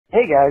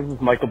Hey guys, this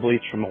is Michael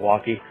Bleach from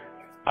Milwaukee.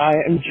 I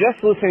am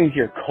just listening to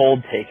your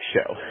Cold Take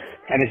show,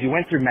 and as you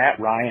went through Matt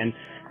Ryan,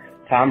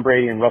 Tom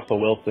Brady, and Russell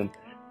Wilson,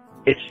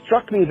 it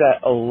struck me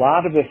that a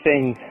lot of the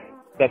things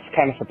that's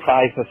kind of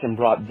surprised us and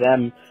brought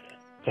them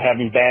to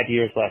having bad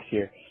years last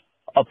year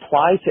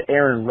apply to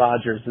Aaron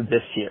Rodgers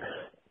this year.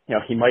 You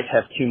know, he might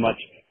have too much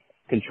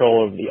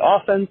control over the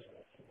offense.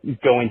 He's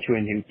going to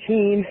a new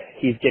team.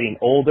 He's getting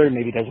older.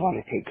 Maybe doesn't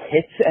want to take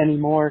hits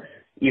anymore,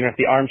 even if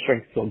the arm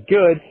strength's still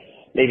good.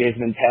 Maybe his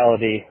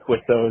mentality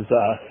with those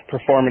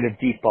performative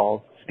deep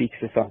balls speaks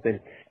to something.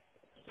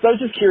 So I was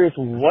just curious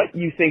what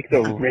you think the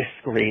risk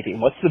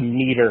rating, what's the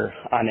meter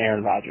on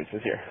Aaron Rodgers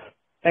this year?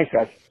 Thanks,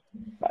 guys.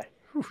 Bye.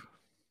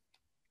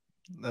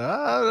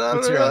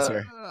 What's your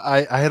answer?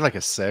 I had like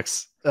a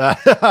 6. I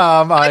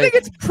think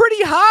it's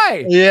pretty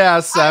high. Yeah,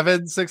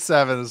 6,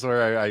 7 is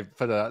where I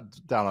put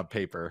it down on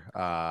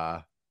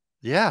paper.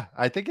 Yeah,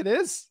 I think it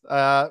is.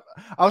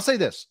 I'll say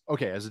this.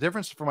 Okay, as a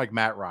difference from like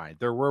Matt Ryan,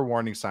 there were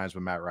warning signs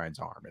with Matt Ryan's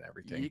arm and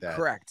everything.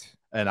 Correct.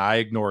 And I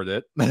ignored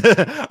it.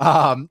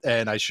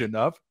 And I shouldn't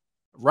have.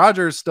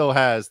 Rodgers still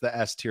has the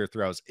S tier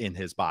throws in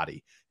his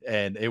body.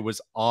 And it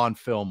was on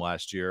film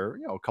last year,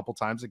 a couple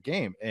times a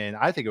game. And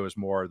I think it was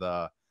more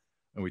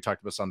and we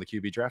talked about this on the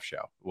QB draft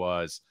show,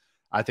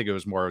 I think it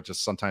was more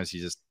just sometimes he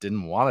just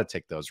didn't want to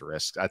take those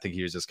risks. I think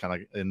he was just kind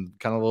of in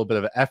a little bit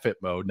of an effort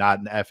mode,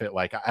 not an effort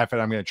like effort,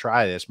 I'm going to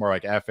try this, more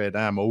like effort,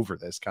 I'm over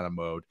this kind of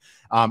mode.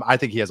 I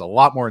think he has a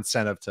lot more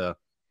incentive to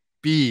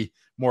be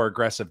more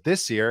aggressive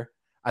this year.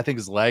 I think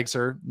his legs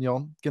are,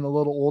 getting a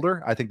little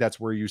older. I think that's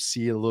where you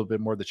see a little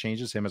bit more of the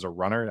changes. Him as a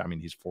runner. I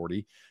mean, he's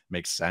 40,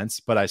 makes sense,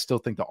 but I still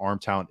think the arm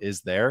talent is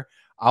there.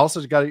 I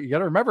also you got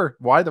to remember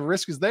why the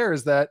risk is there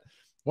is that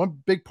one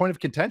big point of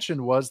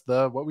contention was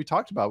what we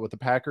talked about with the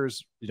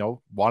Packers,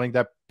 wanting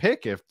that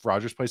pick if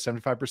Rodgers plays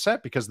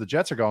 75%, because the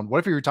Jets are going, what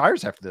if he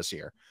retires after this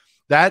year?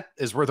 That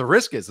is where the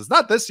risk is. It's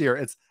not this year.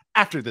 It's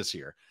after this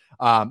year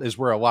is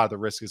where a lot of the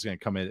risk is going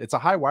to come in. It's a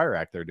high wire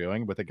act they're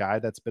doing with a guy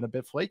that's been a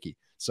bit flaky.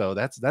 So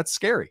that's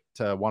scary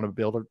to want to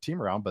build a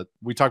team around. But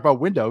we talk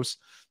about windows.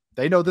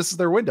 They know this is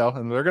their window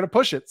and they're going to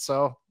push it.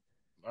 So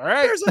all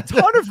right. There's a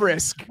ton of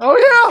risk. Oh,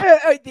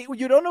 yeah.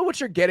 You don't know what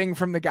you're getting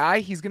from the guy.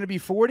 He's going to be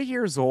 40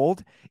 years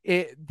old.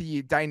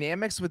 The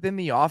dynamics within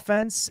the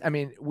offense. I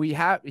mean,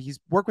 he's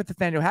worked with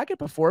Nathaniel Hackett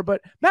before, but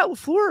Matt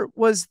LaFleur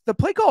was the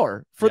play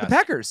caller for the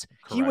Packers.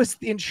 Correct. He was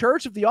in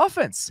charge of the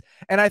offense.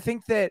 And I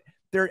think that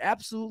there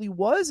absolutely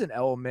was an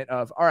element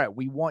of, all right,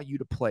 we want you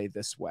to play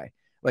this way.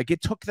 Like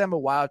it took them a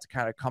while to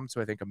kind of come to,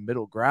 I think, a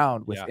middle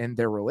ground within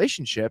their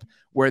relationship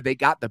where they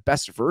got the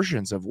best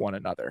versions of one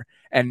another.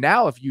 And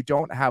now if you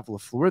don't have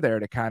LaFleur there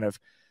to kind of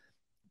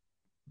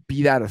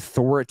be that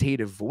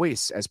authoritative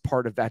voice as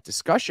part of that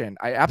discussion,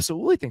 I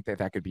absolutely think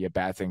that could be a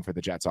bad thing for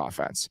the Jets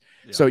offense.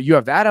 Yeah. So you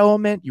have that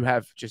element, you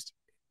have just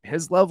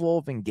his level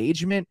of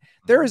engagement.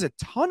 There is a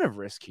ton of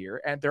risk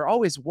here, and there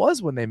always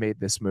was when they made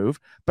this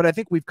move. But I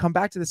think we've come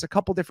back to this a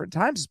couple different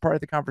times as part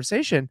of the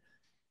conversation.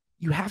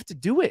 You have to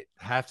do it.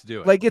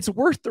 Like it's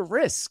worth the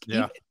risk.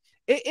 Yeah.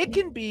 It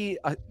can be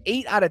an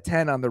 8 out of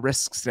 10 on the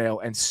risk scale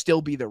and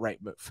still be the right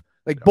move.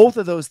 Like both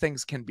of those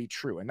things can be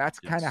true. And that's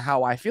kind of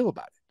how I feel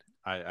about it.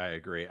 I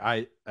agree.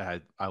 I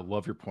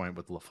love your point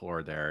with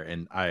LaFleur there.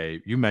 And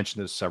you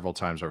mentioned this several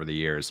times over the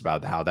years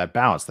about how that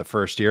balance. The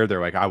first year,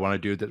 they're like, I want to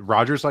do that.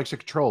 Rodgers likes to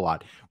control a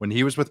lot. When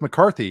he was with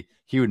McCarthy,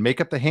 he would make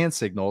up the hand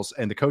signals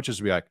and the coaches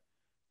would be like,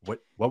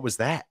 what was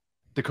that?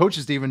 The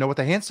coaches didn't even know what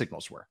the hand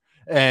signals were.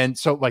 And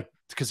so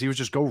because he would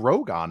just go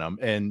rogue on them.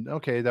 And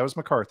okay, that was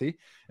McCarthy.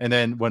 And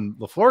then when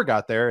LaFleur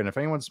got there, and if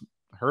anyone's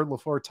heard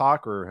LaFleur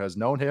talk or has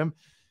known him,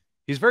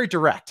 he's very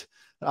direct.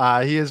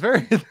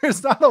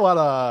 There's not a lot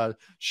of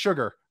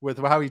sugar with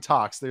how he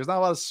talks. There's not a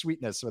lot of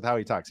sweetness with how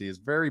he talks. He is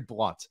very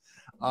blunt.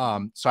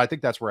 So I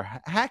think that's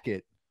where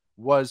Hackett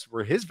was,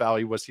 where his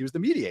value was. He was the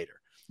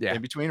mediator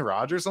in between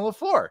Rodgers and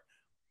LaFleur.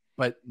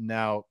 But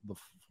now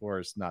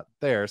LaFleur is not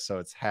there. So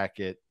it's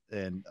Hackett.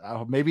 And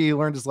maybe he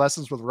learned his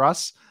lessons with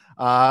Russ,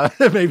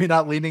 maybe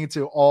not leaning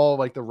into all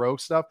like the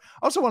rogue stuff.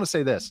 I also want to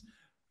say this.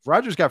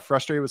 Rodgers got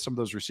frustrated with some of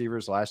those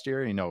receivers last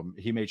year.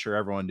 He made sure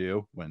everyone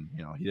knew when,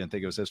 he didn't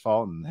think it was his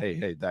fault. And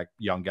hey, that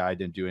young guy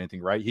didn't do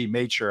anything right. He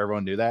made sure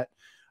everyone knew that.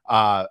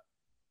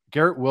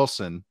 Garrett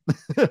Wilson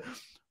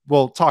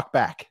will talk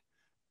back,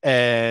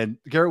 and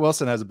Garrett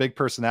Wilson has a big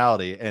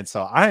personality. And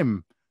so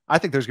I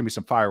think there's going to be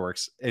some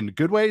fireworks in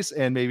good ways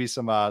and maybe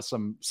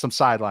some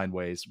sideline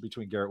ways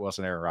between Garrett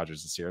Wilson and Aaron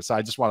Rodgers this year. So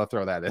I just want to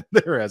throw that in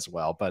there as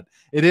well. But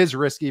it is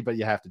risky, but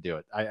you have to do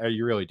it.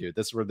 You really do.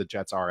 This is where the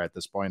Jets are at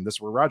this point. This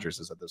is where Rodgers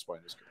is at this point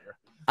in his career.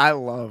 I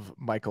love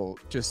Michael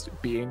just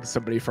being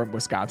somebody from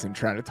Wisconsin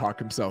trying to talk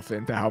himself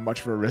into how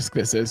much of a risk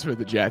this is for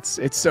the Jets.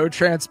 It's so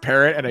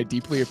transparent, and I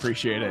deeply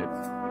appreciate it.